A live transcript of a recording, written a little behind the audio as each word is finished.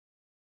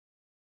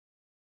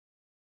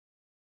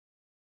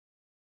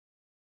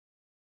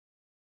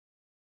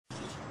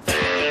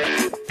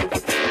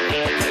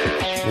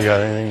You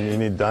got anything you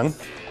need done?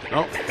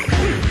 No.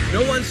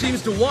 No one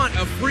seems to want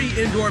a free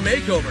indoor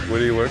makeover.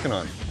 What are you working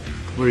on?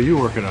 What are you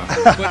working on?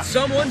 But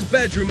someone's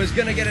bedroom is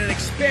gonna get an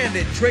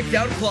expanded,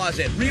 tricked-out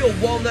closet, real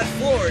walnut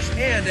floors,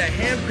 and a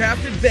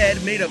handcrafted bed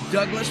made of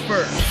Douglas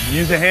fir.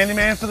 Use a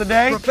handyman for the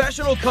day?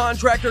 Professional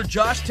contractor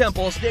Josh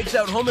Temple stakes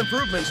out home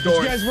improvement stores.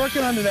 What you guys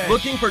working on today?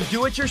 Looking for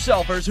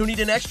do-it-yourselfers who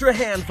need an extra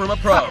hand from a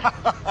pro.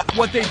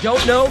 What they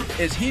don't know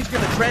is he's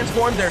gonna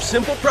transform their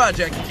simple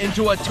project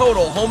into a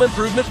total home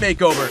improvement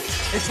makeover.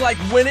 It's like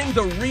winning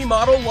the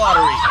remodel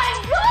lottery.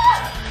 Oh my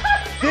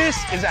God! This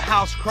is a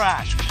house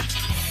crash.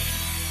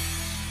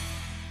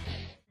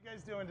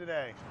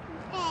 Today?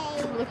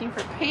 We're looking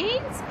for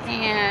paint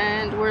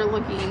and we're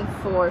looking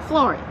for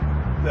flooring.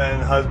 Then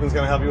husband's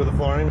gonna help you with the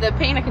flooring? The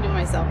paint I can do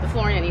myself, the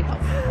flooring I need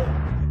help.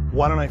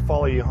 Why don't I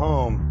follow you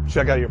home,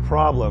 check out your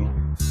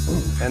problem,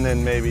 and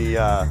then maybe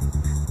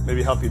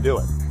help you do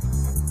it?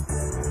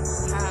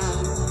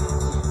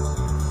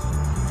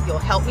 You'll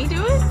help me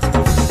do it?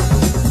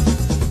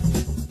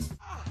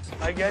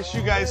 I guess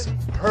you guys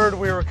heard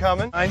we were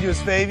coming. Behind you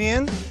is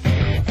Fabian.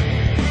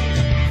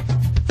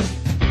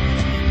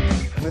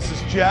 This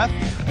is Jeff.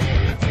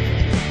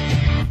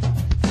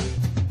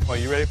 Oh,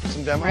 you ready for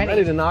some demo?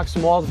 Ready to knock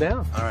some walls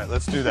down. All right,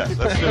 let's do that.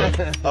 Let's do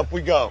it. Up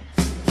we go.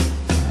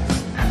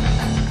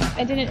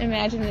 I didn't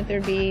imagine that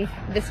there'd be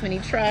this many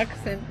trucks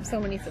and so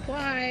many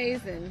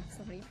supplies and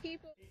so many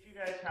people. Teach you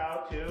guys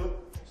how to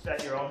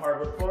set your own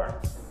hardwood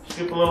floor.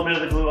 Scoop a little bit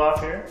of the glue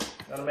off here.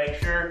 Gotta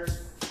make sure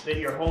that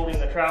you're holding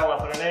the trowel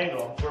up at an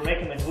angle. We're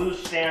making the glue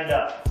stand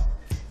up.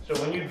 So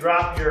when you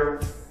drop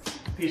your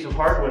piece of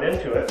hardwood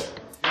into it,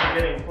 you're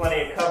getting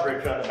plenty of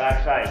coverage on the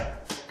back side.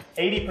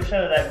 80%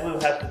 of that glue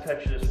has to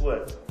touch this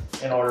wood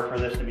in order for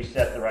this to be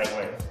set the right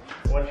way.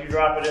 Once you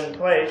drop it in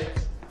place,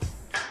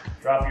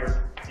 drop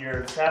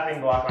your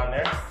tapping block on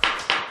there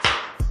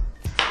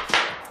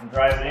and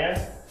drive it in.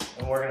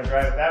 And we're going to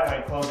drive it that way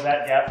and close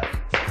that gap.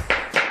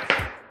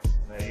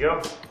 There you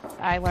go.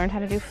 I learned how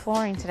to do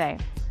flooring today.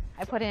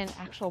 I put in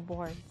actual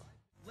boards.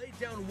 Laid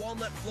down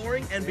walnut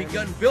flooring and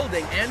begun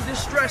building and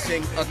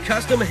distressing a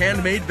custom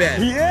handmade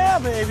bed. Yeah,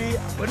 baby.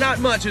 But not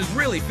much is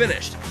really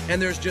finished,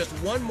 and there's just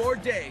one more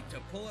day to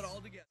pull it all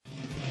together.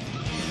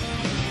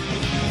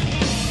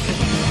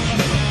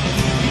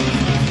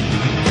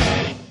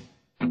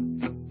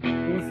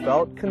 We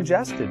felt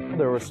congested.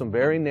 There were some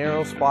very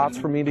narrow spots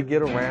for me to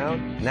get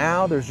around.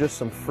 Now there's just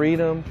some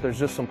freedom. There's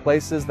just some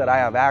places that I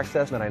have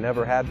access that I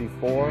never had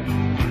before.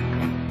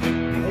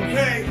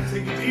 Okay,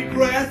 take a deep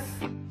breath.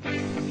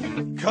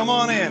 Come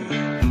on in.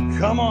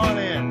 Come on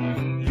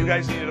in. You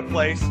guys needed a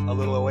place, a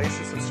little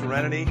oasis of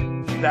serenity.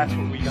 That's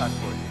what we got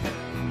for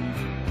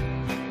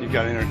you. You've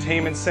got an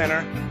entertainment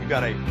center. You've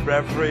got a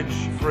beverage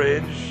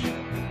fridge,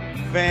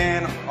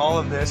 fan, all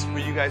of this for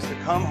you guys to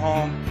come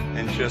home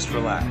and just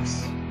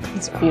relax.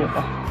 It's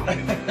beautiful.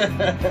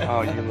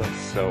 Oh, you look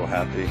so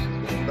happy.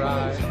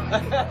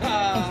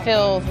 It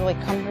feels really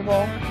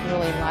comfortable,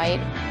 really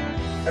light.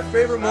 My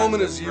favorite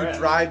moment is you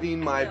driving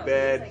my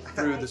bed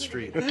through the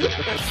street. You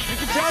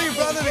can tell your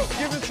brother to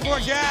give us some more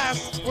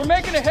gas. We're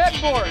making a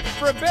headboard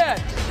for a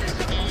bed.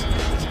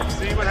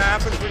 See what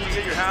happens when you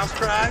get your house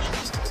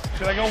crashed?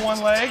 Should I go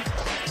one leg?